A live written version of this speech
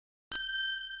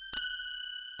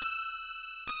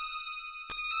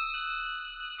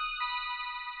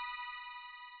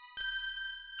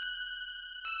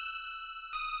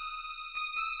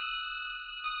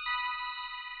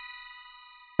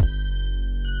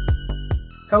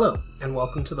Hello, and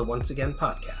welcome to the Once Again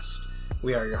podcast.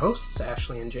 We are your hosts,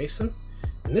 Ashley and Jason.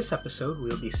 In this episode, we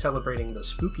will be celebrating the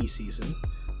spooky season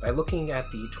by looking at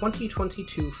the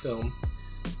 2022 film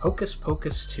Hocus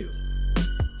Pocus 2.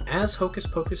 As Hocus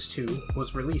Pocus 2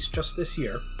 was released just this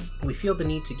year, we feel the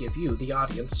need to give you, the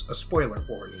audience, a spoiler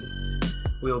warning.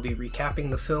 We will be recapping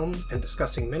the film and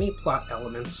discussing many plot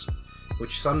elements,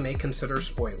 which some may consider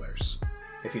spoilers.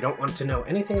 If you don't want to know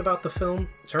anything about the film,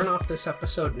 turn off this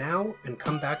episode now and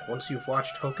come back once you've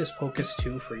watched Hocus Pocus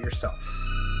 2 for yourself.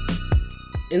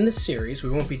 In this series, we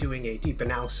won't be doing a deep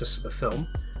analysis of the film,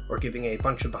 or giving a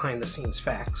bunch of behind-the-scenes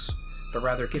facts, but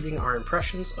rather giving our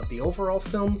impressions of the overall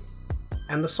film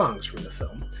and the songs from the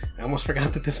film. I almost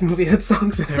forgot that this movie had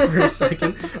songs in it for a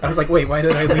second. I was like, wait, why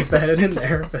did I leave that in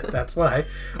there? But that's why.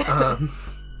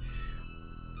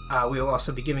 We will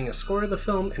also be giving a score to the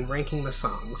film and ranking the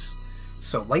songs.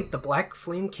 So light the black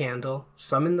flame candle,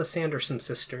 summon the Sanderson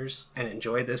sisters, and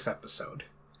enjoy this episode.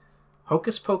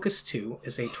 Hocus Pocus 2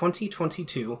 is a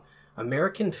 2022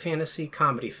 American fantasy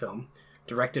comedy film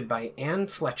directed by Anne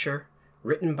Fletcher,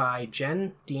 written by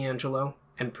Jen D'Angelo,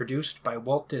 and produced by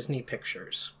Walt Disney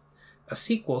Pictures. A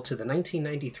sequel to the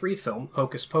 1993 film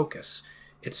Hocus Pocus,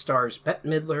 it stars Bette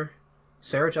Midler,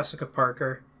 Sarah Jessica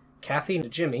Parker, Kathy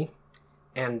Najimy,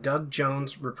 and Doug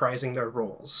Jones reprising their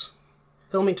roles.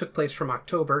 Filming took place from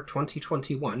October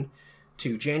 2021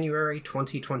 to January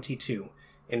 2022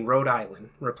 in Rhode Island,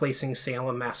 replacing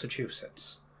Salem,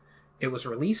 Massachusetts. It was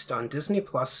released on Disney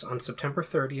Plus on September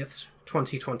 30th,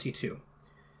 2022.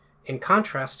 In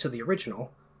contrast to the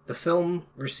original, the film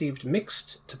received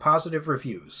mixed to positive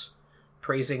reviews,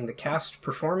 praising the cast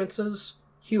performances,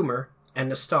 humor, and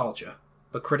nostalgia,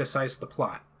 but criticized the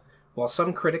plot, while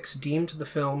some critics deemed the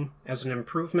film as an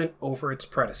improvement over its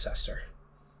predecessor.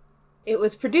 It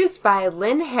was produced by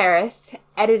Lynn Harris,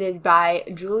 edited by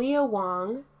Julia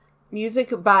Wong,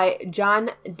 music by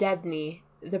John Debney.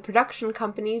 The production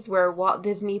companies were Walt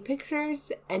Disney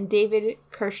Pictures and David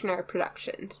Kirshner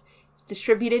Productions. It's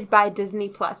distributed by Disney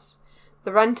Plus. The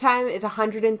runtime is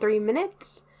 103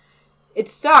 minutes. It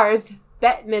stars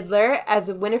Bette Midler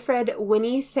as Winifred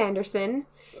Winnie Sanderson,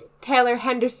 Taylor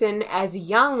Henderson as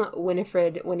young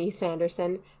Winifred Winnie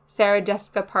Sanderson, Sarah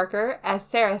Jessica Parker as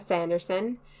Sarah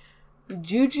Sanderson,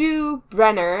 Juju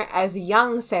Brenner as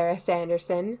young Sarah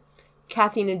Sanderson,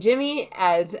 Kathy Najimy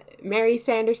as Mary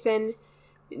Sanderson,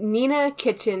 Nina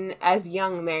Kitchen as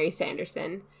young Mary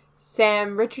Sanderson,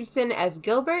 Sam Richardson as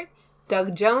Gilbert,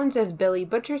 Doug Jones as Billy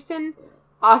Butcherson,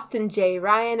 Austin J.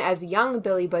 Ryan as young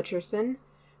Billy Butcherson,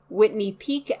 Whitney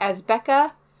Peak as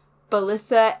Becca,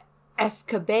 Belissa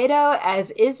Escobedo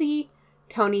as Izzy,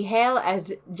 Tony Hale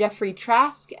as Jeffrey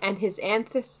Trask and his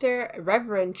ancestor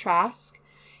Reverend Trask,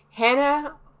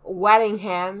 Hannah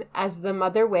Waddingham as the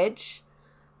Mother Witch,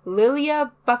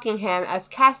 Lilia Buckingham as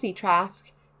Cassie Trask,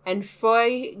 and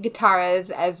Foy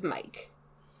Guitarras as Mike.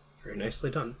 Very nicely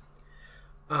done.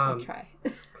 I'll try.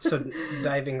 So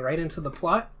diving right into the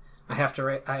plot,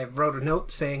 I wrote a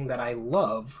note saying that I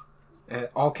love,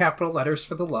 all capital letters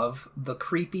for the love, the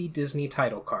creepy Disney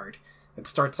title card. It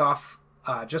starts off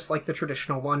just like the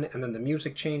traditional one, and then the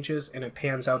music changes, and it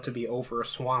pans out to be over a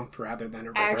swamp rather than a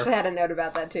river. I actually had a note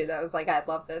about that, too. That was like, I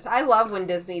love this. I love when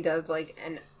Disney does, like,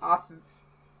 an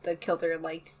off-the-kilter,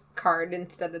 like, card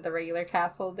instead of the regular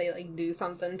castle. They, like, do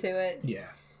something to it. Yeah.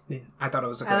 I thought it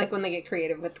was I like when they get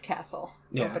creative with the castle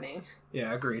opening.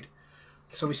 Yeah, agreed.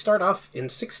 So we start off in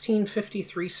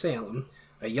 1653 Salem.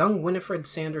 A young Winifred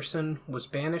Sanderson was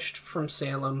banished from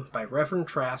Salem by Reverend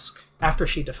Trask after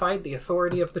she defied the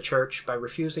authority of the church by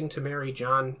refusing to marry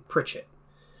John Pritchett.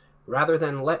 Rather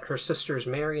than let her sisters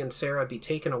Mary and Sarah be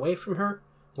taken away from her,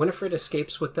 Winifred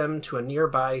escapes with them to a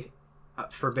nearby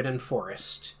forbidden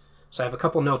forest. So I have a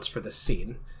couple notes for this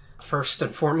scene. First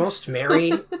and foremost,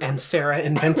 Mary and Sarah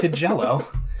invented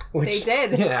Jell-O. They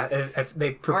did. Yeah,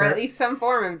 they prepared... Or at least some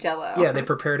form of Jell-O. Yeah, they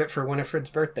prepared it for Winifred's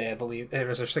birthday, I believe. It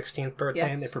was her 16th birthday,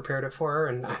 yes. And they prepared it for her,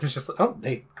 and I was just like, oh,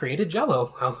 they created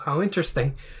Jell-O. How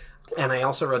interesting. And I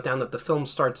also wrote down that the film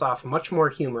starts off much more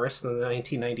humorous than the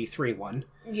 1993 one.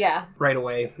 Yeah. Right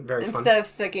away, very fun. Instead of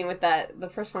sticking with that, the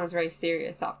first one was very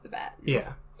serious off the bat.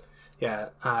 Yeah. Yeah,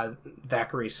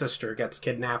 Thackeray's sister gets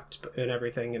kidnapped and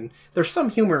everything, and there's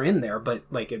some humor in there, but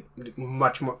like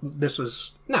much more. This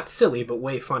was not silly, but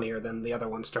way funnier than the other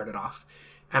one started off.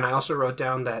 And I also wrote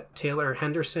down that Taylor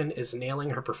Henderson is nailing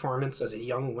her performance as a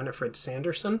young Winifred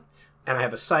Sanderson. And I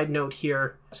have a side note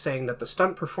here saying that the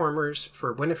stunt performers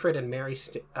for Winifred and Mary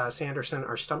Sanderson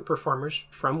are stunt performers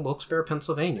from Wilkes-Barre,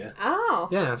 Pennsylvania. Oh,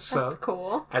 yeah, so that's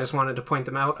cool. I just wanted to point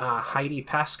them out. Heidi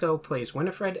Pasco plays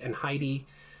Winifred, and Heidi.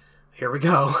 Here we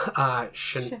go.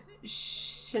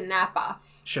 Shanapoff.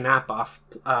 Shanapoff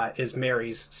is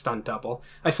Mary's stunt double.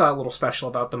 I saw a little special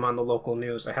about them on the local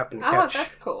news. I happened to catch. Oh,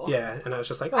 that's cool. Yeah, and I was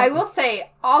just like, oh. I will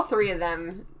say, all three of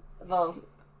them,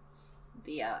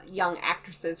 the young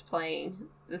actresses playing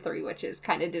the three witches,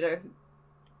 kind of did a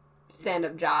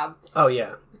stand-up job. Oh,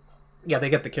 yeah. Yeah, they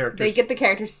get the characters. They get the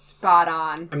characters spot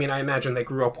on. I mean, I imagine they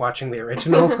grew up watching the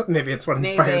original. Maybe it's what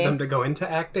inspired them to go into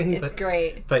acting. It's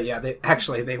great. But yeah,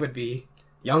 they would be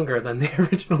younger than the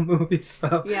original movie.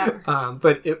 So yeah.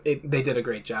 But they did a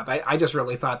great job. I just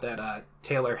really thought that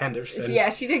Taylor Henderson.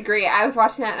 Yeah, she did great. I was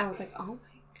watching that and I was like, oh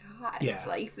my god. Yeah.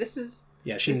 Like, this is.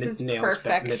 Yeah, she nails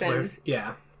perfection. Bette Midler.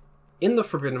 Yeah. In the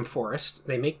Forbidden Forest,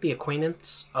 they make the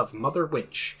acquaintance of Mother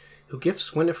Witch, who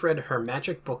gifts Winifred her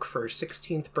magic book for her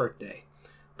 16th birthday,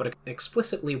 but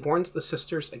explicitly warns the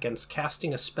sisters against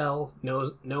casting a spell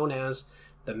known as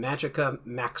the Magica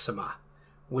Maxima,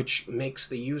 which makes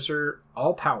the user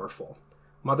all-powerful.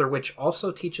 Mother Witch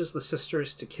also teaches the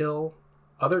sisters to kill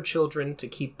other children to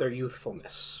keep their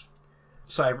youthfulness.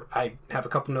 So I have a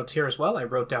couple notes here as well. I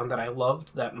wrote down that I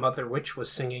loved that Mother Witch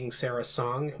was singing Sarah's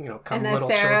song, Come Little Children. And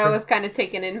that Sarah was kind of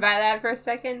taken in by that for a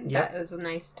second. Yep. That was a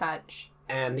nice touch.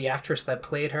 And the actress that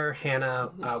played her, Hannah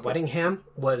Weddingham,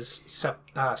 was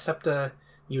Septa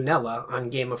Unella on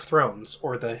Game of Thrones,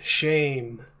 or the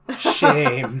shame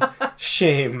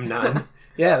nun.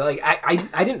 Yeah, like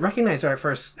I didn't recognize her at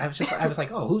first. I was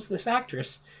like, oh, who's this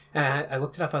actress? And I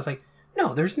looked it up. I was like,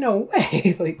 no, there's no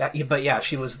way. Like that. But yeah,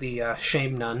 she was the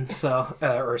shame nun. So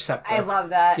or Septa. I love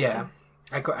that. Yeah,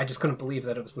 I just couldn't believe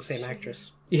that it was the same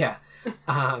actress. Yeah.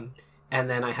 And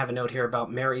then I have a note here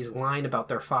about Mary's line about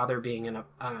their father being an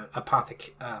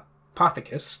apothecist,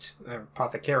 or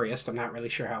apothecariist. I'm not really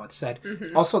sure how it's said.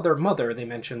 Mm-hmm. Also, their mother, they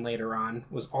mentioned later on,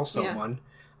 was also one,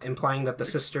 implying that the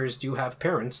sisters do have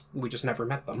parents. We just never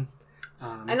met them.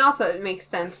 And also, it makes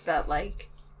sense that, like,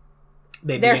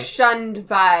 they're shunned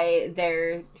by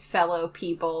their fellow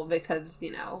people because,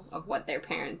 of what their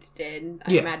parents did.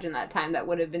 I imagine that time that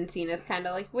would have been seen as kind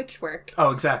of like witch work.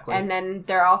 Oh, exactly. And then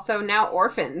they're also now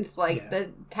orphans. Like, the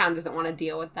town doesn't want to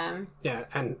deal with them. Yeah,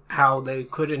 and how they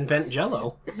could invent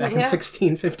Jell-O back in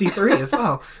 1653 as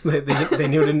well. They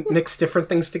knew to mix different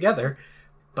things together.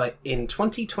 But in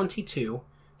 2022,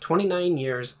 29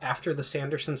 years after the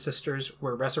Sanderson sisters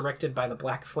were resurrected by the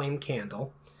Black Flame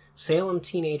Candle, Salem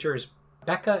teenagers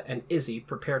Becca and Izzy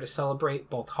prepare to celebrate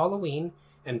both Halloween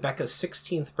and Becca's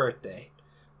 16th birthday,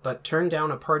 but turn down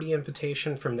a party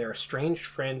invitation from their estranged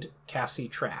friend, Cassie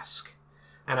Trask.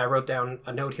 And I wrote down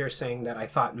a note here saying that I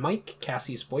thought Mike,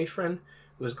 Cassie's boyfriend,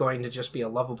 was going to just be a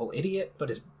lovable idiot, but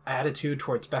his attitude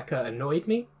towards Becca annoyed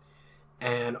me.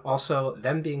 And also,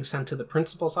 them being sent to the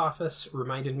principal's office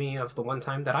reminded me of the one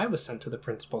time that I was sent to the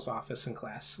principal's office in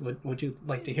class. Would you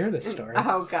like to hear this story?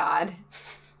 Oh, God.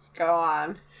 Go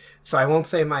on. So I won't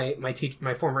say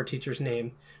my former teacher's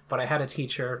name, but I had a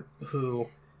teacher who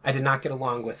I did not get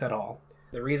along with at all.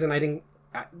 The reason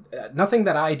nothing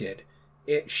that I did,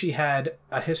 she had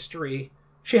a history,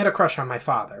 she had a crush on my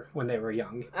father when they were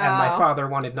young, and my father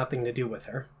wanted nothing to do with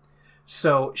her.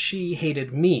 So she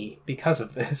hated me because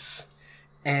of this,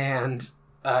 and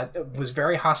was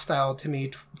very hostile to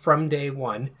me from day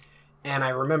one. And I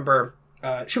remember...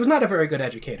 she was not a very good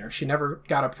educator. She never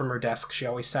got up from her desk. She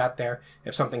always sat there.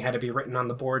 If something had to be written on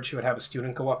the board, she would have a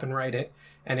student go up and write it.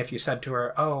 And if you said to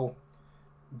her, oh,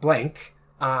 blank,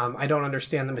 I don't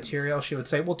understand the material, she would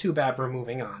say, well, too bad, we're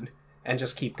moving on, and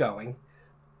just keep going.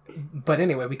 But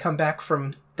anyway, we come back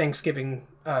from Thanksgiving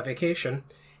vacation,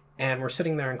 and we're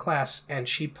sitting there in class, and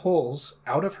she pulls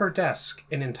out of her desk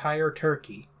an entire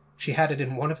turkey. She had it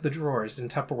in one of the drawers in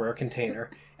Tupperware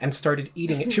container, and started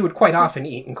eating it. She would quite often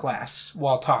eat in class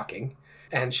while talking.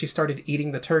 And she started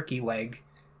eating the turkey leg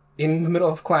in the middle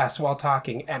of class while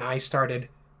talking, and I started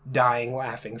dying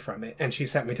laughing from it. And she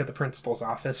sent me to the principal's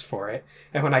office for it.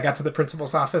 And when I got to the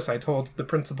principal's office, I told the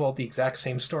principal the exact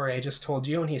same story I just told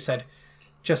you, and he said,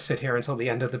 just sit here until the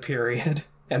end of the period,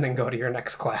 and then go to your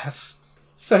next class.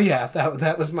 So yeah,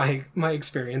 that was my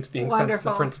experience being sent to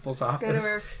the principal's office.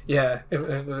 Good work. Yeah,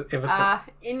 it was.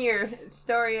 In your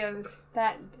story of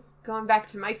that, going back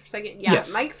to Mike for a second,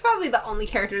 yes. Mike's probably the only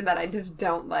character that I just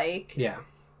don't like. Yeah.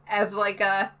 As like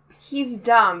he's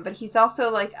dumb, but he's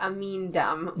also like a mean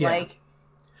dumb. Yeah. Like,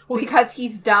 because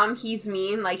he's dumb, he's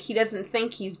mean. Like, he doesn't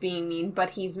think he's being mean,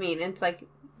 but he's mean. And it's like,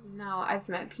 no, I've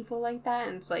met people like that,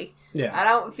 and it's like, I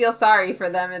don't feel sorry for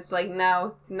them. It's like,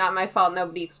 no, not my fault.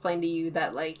 Nobody explained to you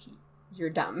that, like, you're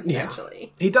dumb,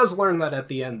 essentially. Yeah. He does learn that at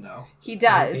the end, though. He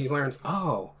does. He learns,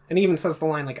 And he even says the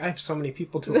line, like, I have so many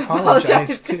people to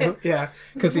apologize to. Yeah,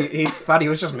 because he thought he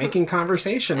was just making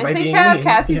conversation by being mean.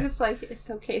 Cassie's just like, it's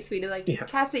okay, sweetie. Like,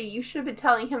 Cassie, you should have been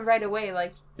telling him right away,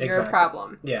 like, you're a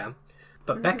problem. Yeah.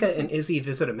 But Becca and Izzy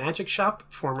visit a magic shop,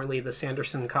 formerly the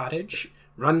Sanderson Cottage,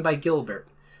 run by Gilbert,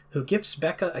 who gifts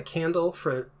Becca a candle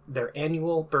for their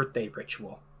annual birthday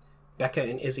ritual. Becca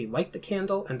and Izzy light the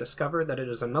candle and discover that it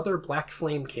is another black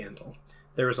flame candle.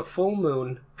 There is a full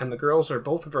moon, and the girls are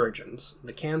both virgins.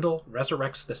 The candle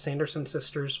resurrects the Sanderson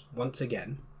sisters once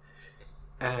again.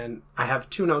 And I have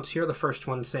 2 notes here. The first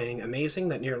one saying, amazing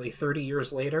that nearly 30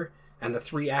 years later, and the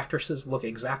 3 actresses look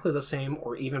exactly the same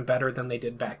or even better than they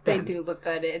did back then. They do look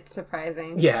good. It's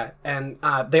surprising. Yeah, and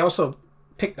they also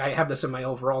I have this in my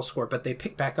overall score, but they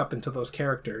pick back up into those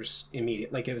characters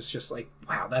immediately. Like, it was just like,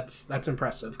 wow, that's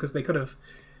impressive, because they could have,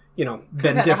 been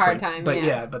different. A hard time,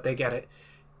 but but they get it.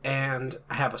 And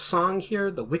I have a song here,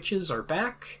 The Witches Are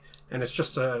Back, and it's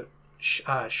just a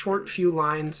short few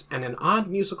lines and an odd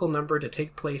musical number to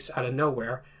take place out of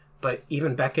nowhere. But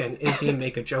even Becca and Izzy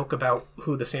make a joke about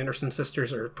who the Sanderson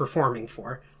sisters are performing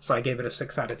for. So I gave it a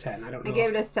 6 out of 10. I gave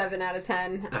it a 7 out of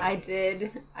 10. I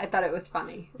thought it was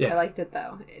funny. Yeah. I liked it,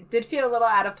 though. It did feel a little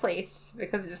out of place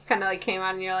because it just kind of like came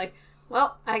on and you're like,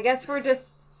 well, I guess we're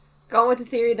just going with the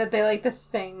theory that they like to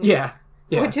sing. Yeah.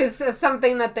 Which is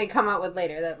something that they come out with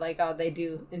later, that like, oh, they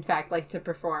do, in fact, like to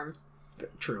perform.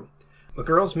 True. The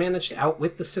girls manage to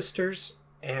outwit the sisters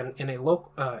and in a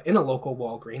local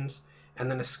Walgreens, and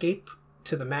then escape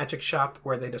to the magic shop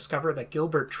where they discover that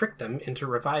Gilbert tricked them into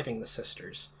reviving the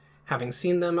sisters, having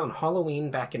seen them on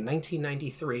Halloween back in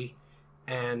 1993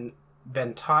 and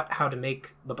been taught how to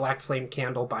make the black flame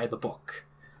candle by the book.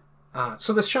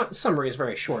 So the summary is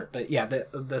very short, but yeah,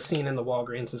 the scene in the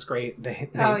Walgreens is great.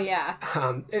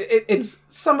 It's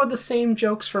some of the same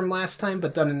jokes from last time,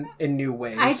 but done in new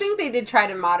ways. I think they did try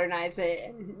to modernize it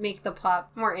and make the plot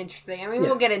more interesting. I mean,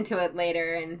 we'll get into it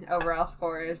later in overall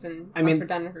scores, and once we're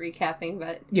done recapping,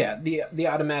 but... Yeah, the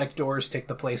automatic doors take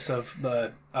the place of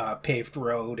the paved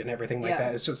road and everything like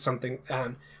that. It's just something...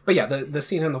 But yeah, the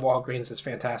scene in the Walgreens is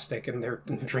fantastic, and they're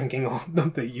drinking all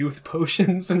the youth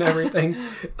potions and everything.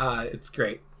 It's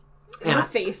great. And a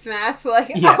face mask,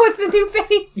 like, it's a new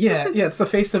face. Yeah, it's the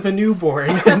face of a newborn,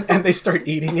 and they start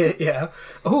eating it,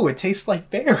 Oh, it tastes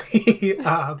like berry.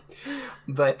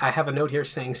 But I have a note here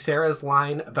saying Sarah's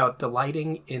line about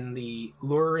delighting in the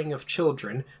luring of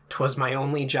children, "'Twas my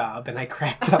only job," and I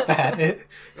cracked up at it,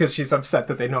 because she's upset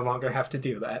that they no longer have to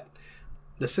do that.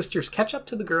 The sisters catch up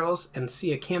to the girls and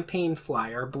see a campaign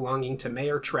flyer belonging to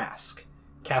Mayor Trask,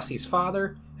 Cassie's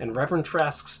father, and Reverend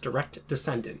Trask's direct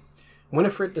descendant.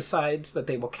 Winifred decides that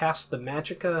they will cast the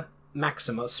Magica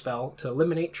Maxima spell to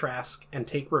eliminate Trask and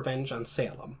take revenge on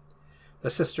Salem.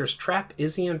 The sisters trap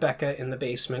Izzy and Becca in the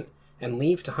basement and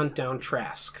leave to hunt down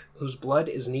Trask, whose blood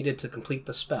is needed to complete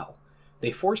the spell. They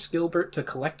force Gilbert to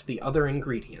collect the other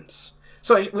ingredients.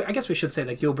 So I guess we should say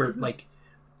that Gilbert,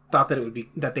 thought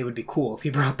that they would be cool if he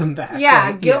brought them back.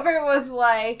 Yeah, Gilbert was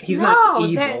like, he's not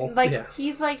evil.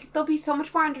 He's like, they'll be so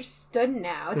much more understood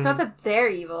now. It's not that they're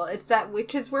evil, it's that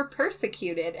witches were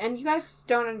persecuted, and you guys just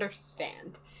don't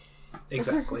understand.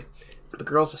 Exactly. The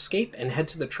girls escape and head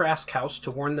to the Trask house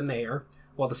to warn the mayor,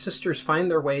 while the sisters find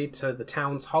their way to the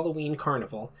town's Halloween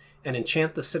carnival and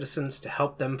enchant the citizens to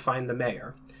help them find the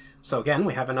mayor. So again,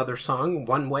 we have another song,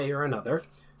 One Way or Another,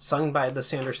 sung by the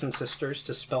Sanderson sisters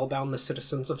to spellbound the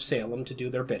citizens of Salem to do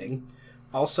their bidding.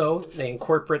 Also, they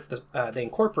incorporate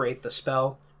the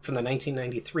spell from the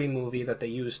 1993 movie that they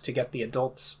used to get the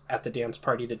adults at the dance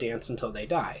party to dance until they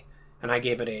die. And I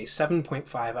gave it a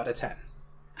 7.5 out of 10.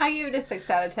 I gave it a 6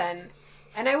 out of 10.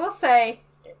 And I will say,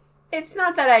 it's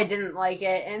not that I didn't like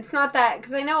it, and it's not that...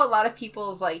 Because I know a lot of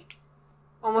people's,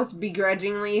 almost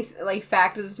begrudgingly,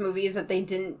 fact of this movie is that they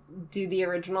didn't do the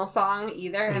original song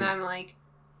either, and I'm like...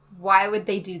 Why would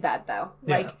they do that, though?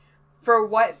 Yeah. For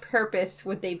what purpose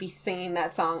would they be singing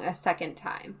that song a second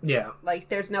time? Yeah.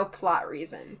 There's no plot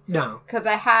reason. No. Because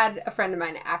I had a friend of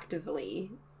mine actively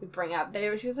bring up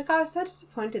that she was like, oh, I was so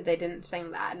disappointed they didn't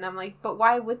sing that. And I'm like, but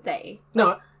why would they?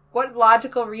 No. What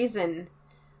logical reason?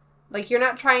 You're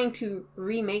not trying to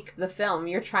remake the film.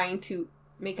 You're trying to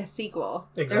make a sequel.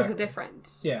 Exactly. There's a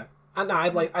difference. Yeah. No, I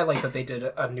like that they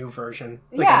did a new version.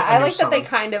 I like that they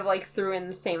kind of threw in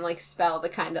the same spell to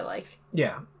kind of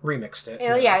remixed it.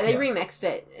 They remixed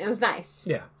it. It was nice.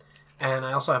 Yeah. And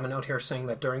I also have a note here saying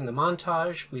that during the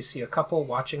montage, we see a couple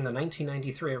watching the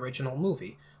 1993 original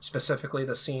movie, specifically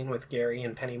the scene with Gary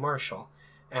and Penny Marshall.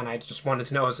 And I just wanted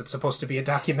to know, is it supposed to be a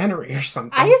documentary or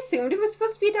something? I assumed it was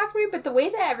supposed to be a documentary, but the way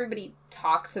that everybody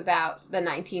talks about the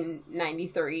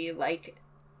 1993,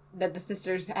 that the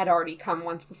sisters had already come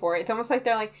once before. It's almost like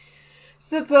they're like,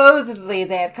 supposedly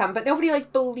they had come, but nobody,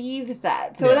 like, believes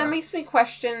that. So that makes me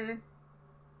question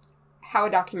how a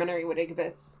documentary would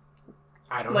exist.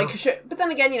 I don't know. But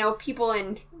then again, people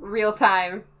in real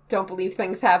time don't believe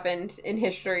things happened in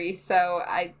history, so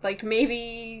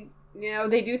maybe,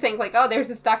 they do think, like, oh, there's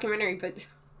this documentary, but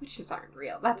witches aren't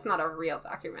real. That's not a real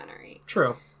documentary.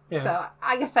 True. Yeah. So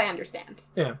I guess I understand.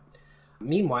 Yeah.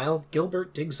 Meanwhile,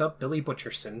 Gilbert digs up Billy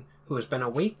Butcherson, who has been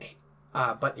awake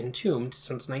but entombed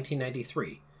since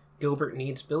 1993. Gilbert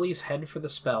needs Billy's head for the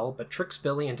spell, but tricks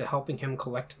Billy into helping him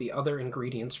collect the other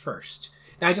ingredients first.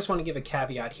 Now, I just want to give a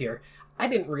caveat here. I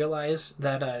didn't realize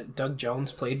that Doug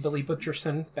Jones played Billy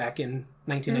Butcherson back in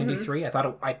 1993.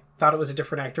 Mm-hmm. I thought it was a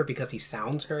different actor because he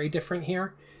sounds very different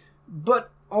here.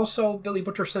 But also, Billy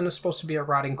Butcherson is supposed to be a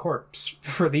rotting corpse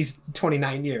for these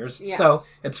 29 years. Yes. So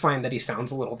it's fine that he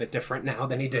sounds a little bit different now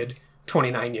than he did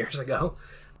 29 years ago.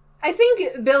 I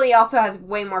think Billy also has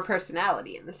way more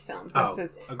personality in this film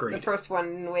versus agreed. The first one,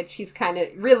 in which he's kind of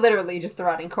literally just a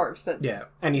rotting corpse.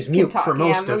 And he's mute for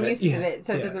most of it. I'm used to it,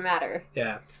 so it doesn't matter.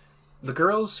 Yeah. The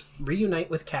girls reunite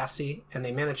with Cassie, and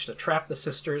they manage to trap the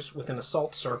sisters with an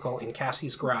assault circle in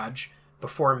Cassie's garage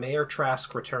before Mayor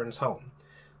Trask returns home.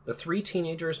 The three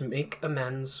teenagers make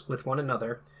amends with one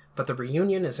another, but the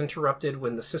reunion is interrupted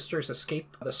when the sisters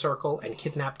escape the circle and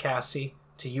kidnap Cassie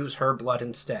to use her blood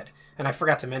instead. And I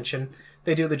forgot to mention,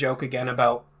 they do the joke again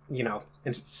about,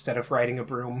 instead of riding a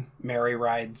broom, Mary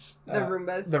rides... the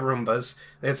Roombas. The Roombas.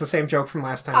 It's the same joke from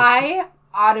last time. I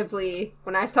audibly,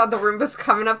 when I saw the Roombas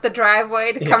coming up the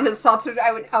driveway to come to the salt,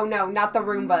 I went, oh no, not the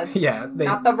Roombas. Yeah.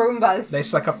 Not the Roombas. They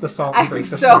suck up the salt and break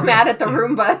the I'm so mad at the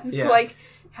Roombas. Yeah. Like,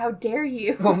 how dare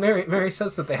you? Well, Mary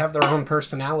says that they have their own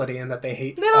personality and that they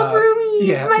hate... Little broomies!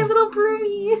 Yeah. My little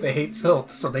broomies! They hate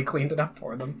filth, so they cleaned it up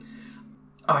for them.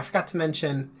 Oh, I forgot to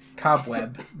mention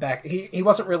Cobweb back... He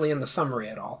wasn't really in the summary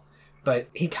at all, but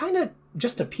he kind of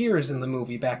just appears in the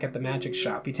movie back at the magic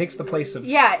shop. He takes the place of...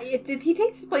 Yeah, he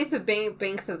takes the place of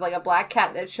Binks as, like, a black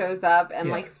cat that shows up, and,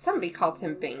 like, somebody calls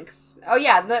him Binks. Oh,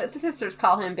 yeah, the sisters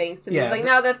call him Binks, and he's like,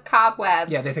 no, that's Cobweb.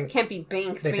 Yeah, they think... Can't be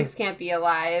Binks. Binks can't be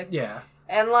alive. Yeah.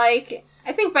 And, like,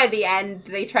 I think by the end,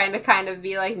 they trying to kind of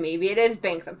be like, maybe it is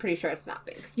Binks. I'm pretty sure it's not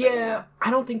Binks. Yeah,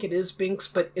 I don't think it is Binks,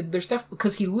 but there's definitely...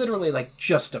 Because he literally, like,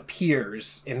 just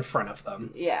appears in front of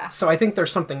them. Yeah. So I think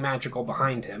there's something magical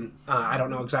behind him. I don't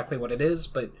know exactly what it is,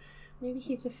 but... Maybe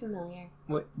he's a familiar.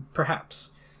 Perhaps.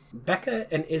 Becca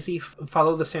and Izzy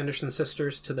follow the Sanderson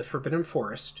sisters to the Forbidden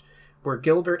Forest, where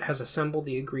Gilbert has assembled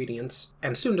the ingredients,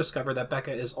 and soon discover that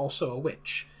Becca is also a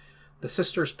witch. The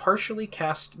sisters partially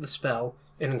cast the spell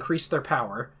and increase their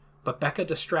power, but Becca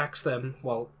distracts them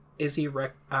while Izzy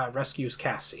rescues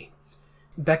Cassie.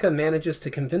 Becca manages to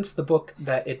convince the book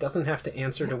that it doesn't have to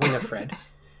answer to Winifred,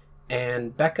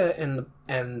 and Becca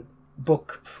and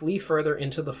Book flee further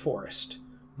into the forest.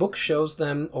 Book shows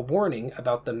them a warning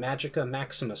about the Magica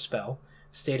Maxima spell,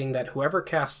 stating that whoever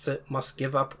casts it must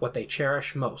give up what they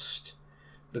cherish most.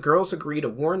 The girls agree to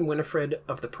warn Winifred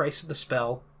of the price of the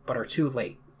spell, but are too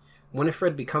late.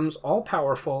 Winifred becomes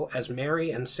all-powerful as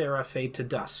Mary and Sarah fade to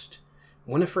dust.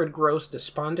 Winifred grows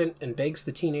despondent and begs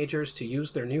the teenagers to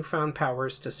use their newfound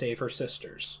powers to save her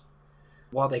sisters.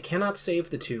 While they cannot save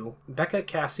the two, Becca,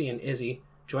 Cassie, and Izzy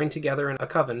join together in a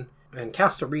coven and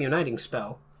cast a reuniting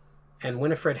spell, and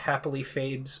Winifred happily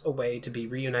fades away to be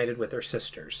reunited with her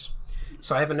sisters.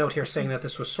 So I have a note here saying that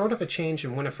this was sort of a change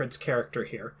in Winifred's character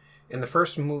here. In the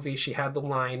first movie, she had the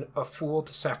line, "A fool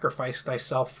to sacrifice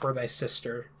thyself for thy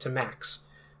sister," to Max.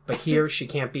 But here, she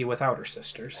can't be without her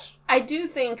sisters. I do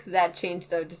think that change,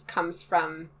 though, just comes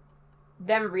from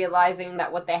them realizing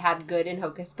that what they had good in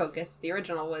Hocus Pocus, the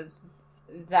original, was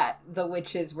that the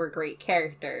witches were great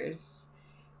characters.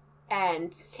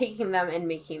 And taking them and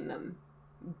making them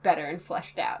better and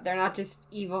fleshed out. They're not just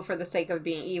evil for the sake of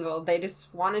being evil. They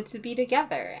just wanted to be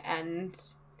together, and...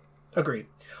 Agreed.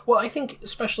 Well, I think,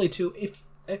 especially, too, if...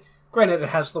 granted, it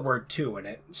has the word "two" in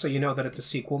it, so you know that it's a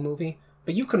sequel movie,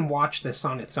 but you can watch this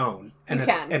on its own, and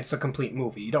it's a complete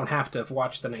movie. You don't have to have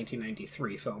watched the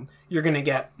 1993 film. You're going to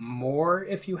get more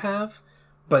if you have,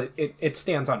 but it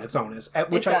stands on its own,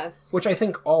 which I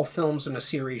think all films in a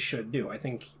series should do. I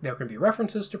think there can be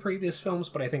references to previous films,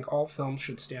 but I think all films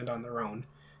should stand on their own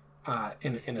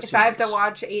in a series. If I have to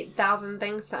watch 8,000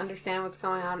 things to understand what's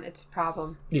going on, it's a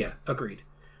problem. Yeah, agreed.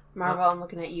 Marvel, I'm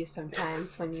looking at you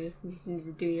sometimes when you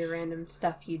do your random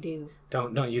stuff you do.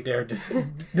 Don't you dare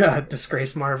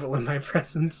disgrace Marvel in my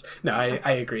presence. No,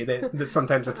 I agree that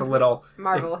sometimes it's a little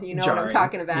Marvel, you know jarring. what I'm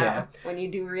talking about. Yeah. When you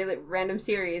do really random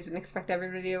series and expect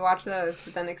everybody to watch those,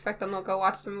 but then expect them to go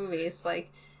watch some movies. Like,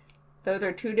 Those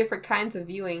are two different kinds of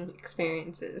viewing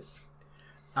experiences.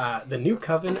 The new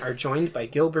coven are joined by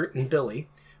Gilbert and Billy,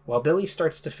 while Billy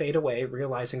starts to fade away,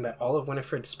 realizing that all of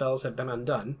Winifred's spells have been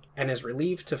undone, and is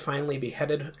relieved to finally be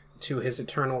headed to his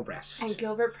eternal rest. And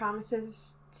Gilbert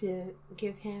promises to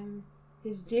give him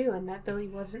his due, and that Billy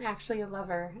wasn't actually a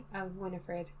lover of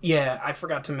Winifred. Yeah, I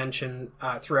forgot to mention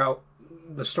throughout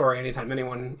the story, anytime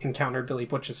anyone encountered Billy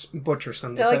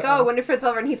Butcherson, they're like, "Oh, Winifred's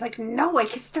lover," and he's like, "No, I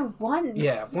kissed her once."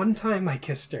 Yeah, one time I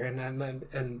kissed her,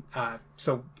 and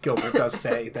so Gilbert does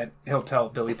say that he'll tell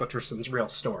Billy Butcherson's real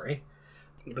story.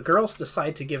 The girls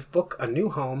decide to give Book a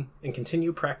new home and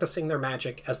continue practicing their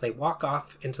magic as they walk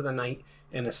off into the night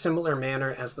in a similar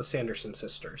manner as the Sanderson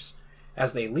sisters.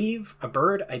 As they leave, a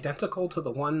bird identical to the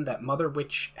one that Mother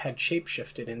Witch had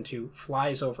shapeshifted into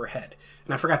flies overhead.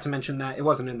 And I forgot to mention that, it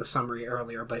wasn't in the summary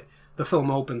earlier, but the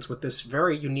film opens with this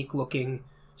very unique-looking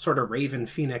sort of raven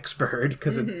phoenix bird,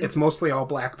 because it's mostly all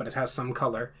black, but it has some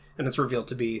color, and it's revealed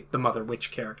to be the Mother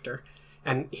Witch character.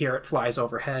 And here it flies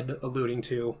overhead, alluding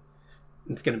to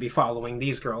it's going to be following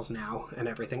these girls now and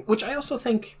everything. Which I also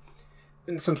think,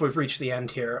 and since we've reached the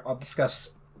end here, I'll discuss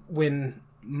when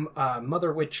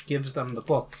Mother Witch gives them the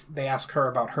book, they ask her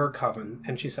about her coven,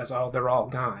 and she says, "Oh, they're all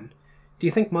gone." Do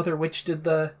you think Mother Witch did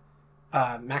the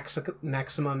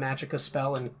Maxima Magica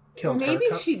spell and killed her? Maybe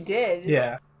she did.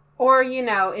 Yeah. Or,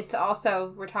 it's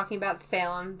also, we're talking about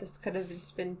Salem. This could have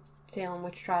just been Salem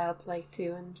witch trials,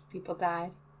 too, and people died.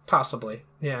 Possibly,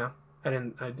 yeah. I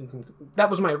didn't. That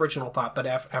was my original thought, but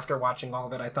after watching all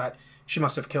of it, I thought she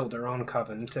must have killed her own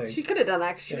coven too. She could have done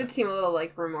that, because she did seem a little,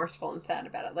 remorseful and sad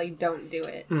about it. Don't do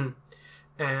it.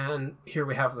 And here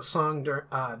we have the song.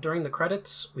 During the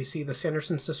credits, we see the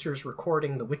Sanderson sisters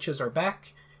recording The Witches Are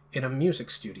Back in a music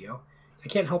studio. I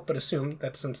can't help but assume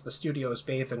that since the studio is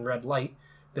bathed in red light,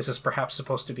 this is perhaps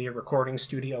supposed to be a recording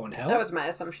studio in hell. That was my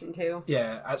assumption, too.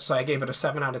 Yeah, so I gave it a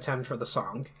 7 out of 10 for the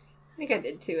song. I think I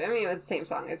did too. I mean, it was the same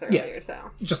song as earlier,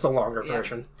 so. Just a longer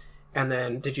version. And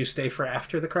then, did you stay for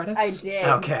after the credits? I did.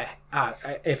 Okay.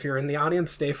 If you're in the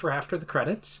audience, stay for after the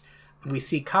credits. We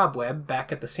see Cobweb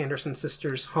back at the Sanderson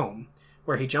sisters' home,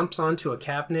 where he jumps onto a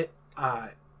cabinet.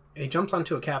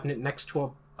 Next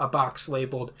to a box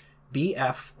labeled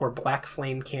BF or Black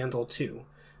Flame Candle 2,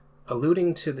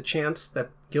 alluding to the chance that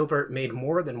Gilbert made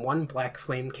more than one Black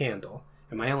Flame candle.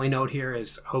 And my only note here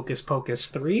is Hocus Pocus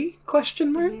 3?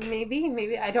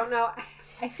 Maybe. I don't know.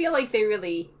 I feel like they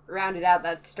really rounded out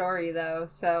that story, though.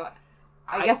 So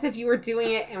I guess if you were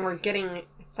doing it and we're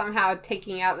somehow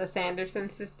taking out the Sanderson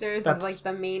sisters as,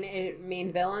 the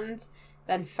main villains,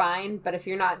 then fine. But if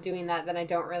you're not doing that, then I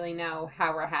don't really know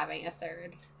how we're having a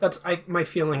third. My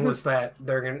feeling was that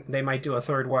they might do a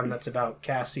third one that's about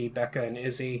Cassie, Becca, and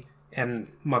Izzy,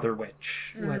 and Mother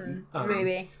Witch.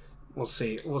 Maybe. We'll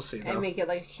see, though. And make it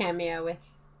a cameo with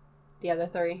the other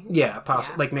three. Yeah,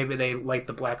 possibly. Yeah. Maybe they light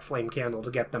the Black Flame Candle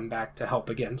to get them back to help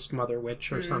against Mother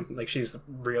Witch or something. She's the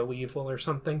real evil or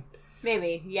something.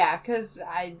 Maybe, yeah, because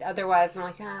otherwise I'm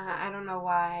I don't know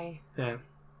why. Yeah.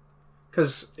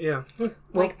 Because, yeah.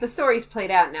 Well, the story's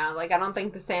played out now. I don't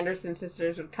think the Sanderson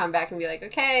sisters would come back and be like,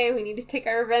 okay, we need to take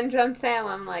our revenge on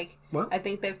Salem. I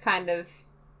think they've kind of...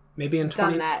 Maybe in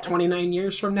 29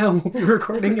 years from now, we'll be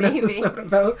recording an episode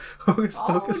about Hocus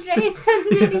Pocus. Oh, Jason,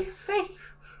 did you say?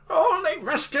 Oh, they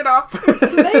messed it up.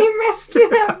 They messed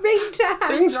it up big time.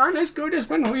 Things aren't as good as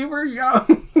when we were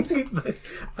young.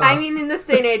 I mean, in this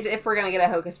day and age, if we're going to get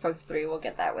a Hocus Pocus 3, we'll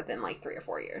get that within 3 or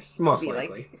 4 years. Most to be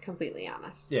likely. Completely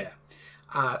honest. Yeah.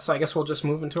 So I guess we'll just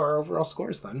move into our overall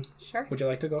scores then. Sure. Would you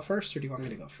like to go first, or do you want me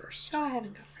to go first? Go ahead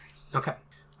and go first. Okay.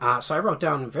 So I wrote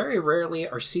down, very rarely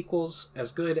are sequels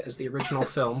as good as the original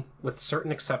film, with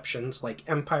certain exceptions like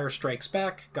Empire Strikes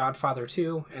Back, Godfather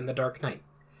 2, and The Dark Knight.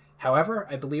 However,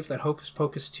 I believe that Hocus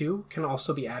Pocus 2 can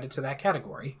also be added to that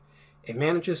category. It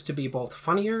manages to be both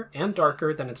funnier and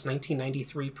darker than its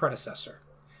 1993 predecessor.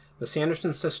 The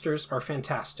Sanderson sisters are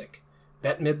fantastic.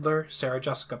 Bette Midler, Sarah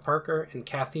Jessica Parker, and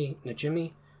Kathy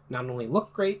Najimy not only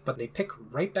look great, but they pick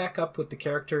right back up with the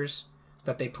characters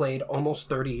that they played almost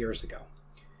 30 years ago.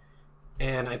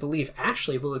 And I believe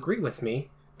Ashley will agree with me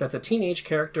that the teenage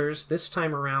characters this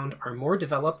time around are more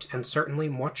developed and certainly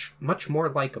much more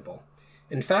likable.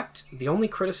 In fact, the only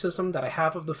criticism that I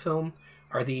have of the film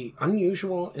are the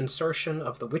unusual insertion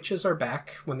of the witches are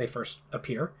back when they first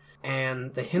appear,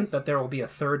 and the hint that there will be a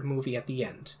third movie at the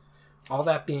end. All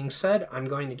that being said, I'm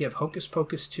going to give Hocus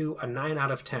Pocus 2 a 9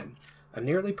 out of 10. A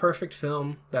nearly perfect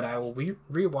film that I will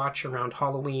rewatch around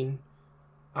Halloween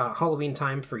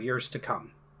time for years to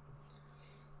come.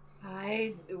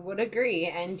 I would agree,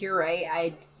 and you're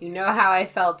right. You know how I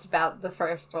felt about the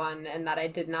first one, and that I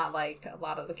did not like a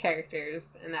lot of the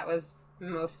characters, and that was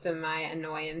most of my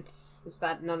annoyance, is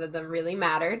that none of them really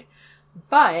mattered.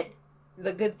 But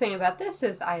the good thing about this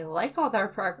is I like all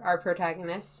our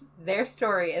protagonists. Their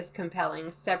story is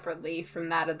compelling separately from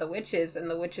that of the witches, and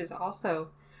the witches also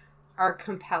are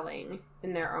compelling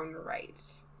in their own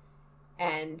rights.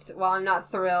 And while I'm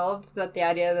not thrilled that the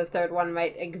idea of the third one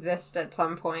might exist at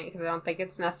some point, because I don't think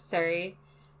it's necessary,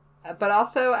 but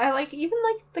also I like even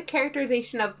like the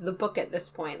characterization of the book at this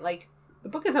point. Like, the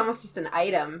book is almost just an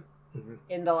item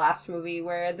in the last movie,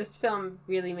 where this film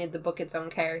really made the book its own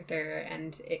character,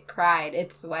 and it cried,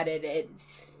 it sweated,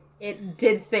 it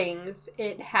did things,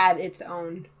 it had its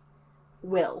own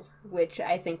will, which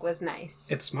I think was nice.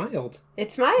 It smiled.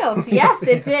 It smiled. Yes,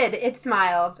 it did. It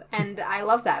smiled. And I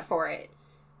love that for it.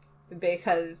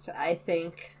 Because I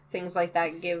think things like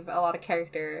that give a lot of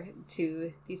character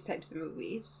to these types of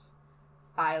movies.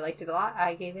 I liked it a lot.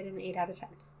 I gave it an 8 out of 10.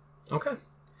 Okay.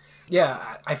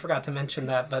 Yeah, I forgot to mention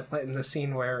that, but in the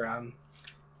scene where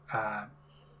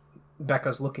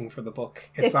Becca's looking for the book,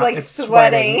 it's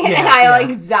sweating. Yeah, and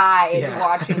I died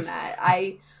watching Yes. that.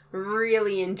 I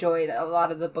really enjoyed a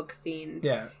lot of the book scenes.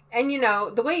 Yeah. And, you know,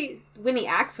 the way Winnie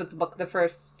acts with the book, the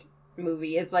first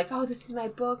movie, is like, oh, this is my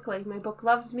book, like, my book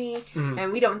loves me.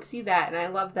 And we don't see that, and I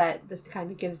love that this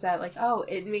kind of gives that, like, oh,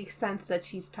 it makes sense that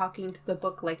she's talking to the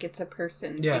book like it's a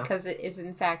person. Yeah. Because it is,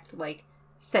 in fact, like,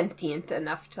 sentient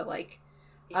enough to, like,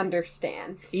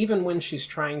 understand. Even when she's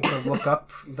trying to look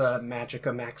up the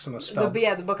Magica Maxima spell.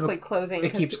 The book's, like, closing.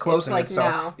 It keeps closing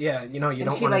itself. No. Yeah, you know, you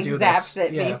And don't want to do this. she, like, zaps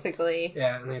it, yeah. basically.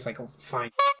 Yeah, and he's like, oh, fine.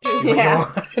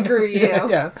 Yeah, screw you.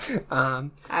 Yeah.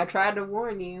 I tried to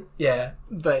warn you. Yeah,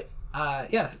 but,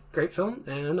 yeah, great film,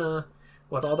 and,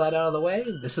 with all that out of the way,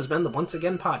 this has been the Once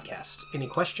Again Podcast. Any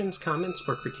questions, comments,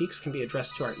 or critiques can be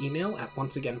addressed to our email at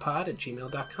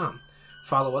onceagainpod@gmail.com.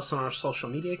 Follow us on our social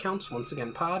media accounts, Once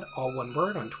Again Pod, all one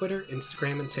word, on Twitter,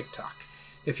 Instagram, and TikTok.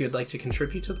 If you'd like to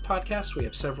contribute to the podcast, we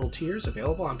have several tiers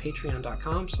available on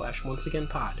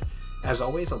patreon.com/onceagainpod. As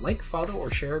always, a like, follow,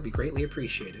 or share would be greatly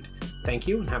appreciated. Thank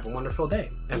you, and have a wonderful day.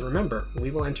 And remember,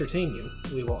 we will entertain you.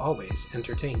 We will always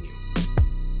entertain you.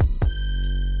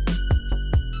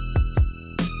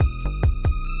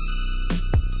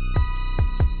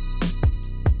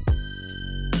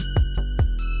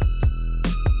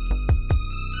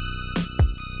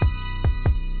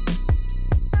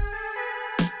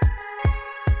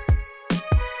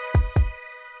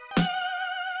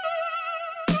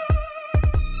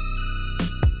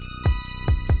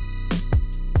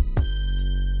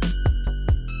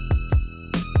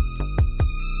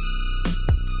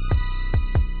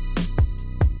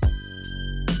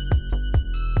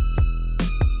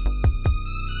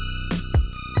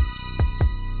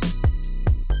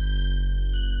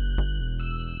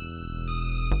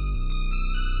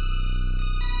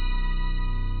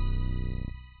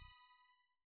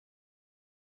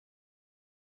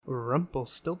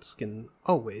 Rumpelstiltskin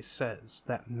always says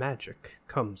that magic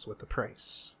comes with a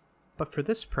price. But for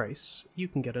this price, you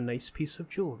can get a nice piece of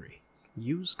jewelry.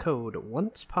 Use code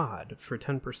ONCEPOD for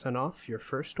 10% off your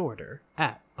first order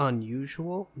at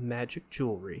Unusual Magic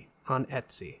Jewelry on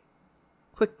Etsy.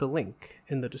 Click the link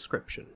in the description.